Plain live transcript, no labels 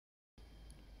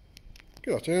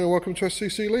Good afternoon and welcome to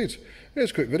SCC Leeds. Here's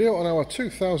a quick video on our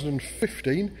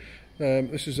 2015.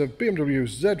 This is a BMW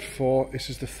Z4.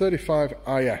 This is the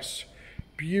 35IS.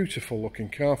 Beautiful looking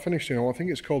car, finished in, I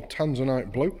think it's called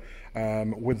Tanzanite blue,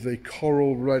 with the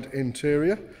coral red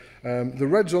interior. The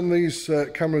reds on these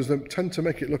cameras that tend to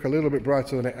make it look a little bit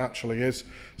brighter than it actually is,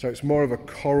 so it's more of a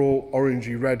coral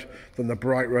orangey red than the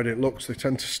bright red it looks. They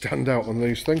tend to stand out on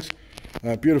these things.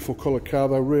 Beautiful coloured car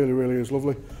though, really is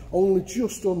lovely. Only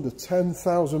just under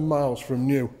 10,000 miles from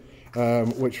new,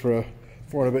 which for a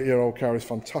 4 and a bit year old car is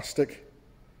fantastic.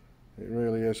 It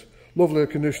really is. Lovely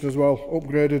condition as well,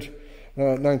 upgraded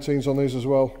 19s on these as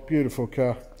well. Beautiful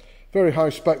car. Very high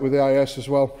spec with the IS as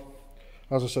well.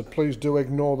 As I said, please do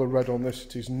ignore the red on this.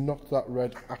 It is not that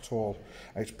red at all.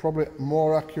 It's probably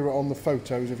more accurate on the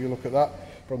photos if you look at that.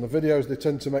 But on the videos, they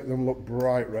tend to make them look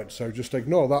bright red. So just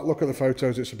ignore that. Look at the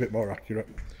photos. It's a bit more accurate.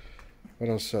 But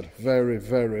as I said,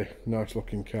 very nice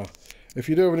looking car. If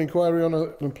you do have an inquiry on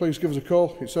it, then please give us a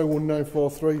call. It's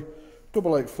 01943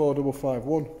 884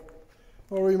 551.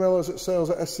 Or email us at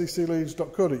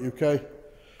sales@sccleeds.co.uk. And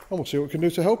we'll see what we can do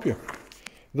to help you.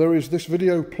 There is this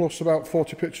video plus about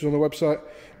 40 pictures on the website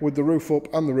with the roof up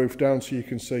and the roof down, so you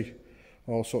can see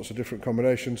all sorts of different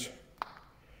combinations.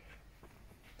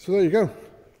 So there you go.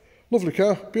 Lovely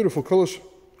car, beautiful colours.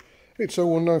 It's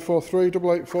 01943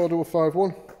 884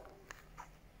 551.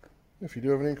 If you do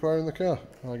have an inquiry in the car.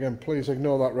 And again, please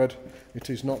ignore that red. It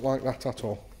is not like that at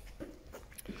all.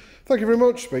 Thank you very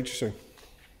much. Speak to you soon.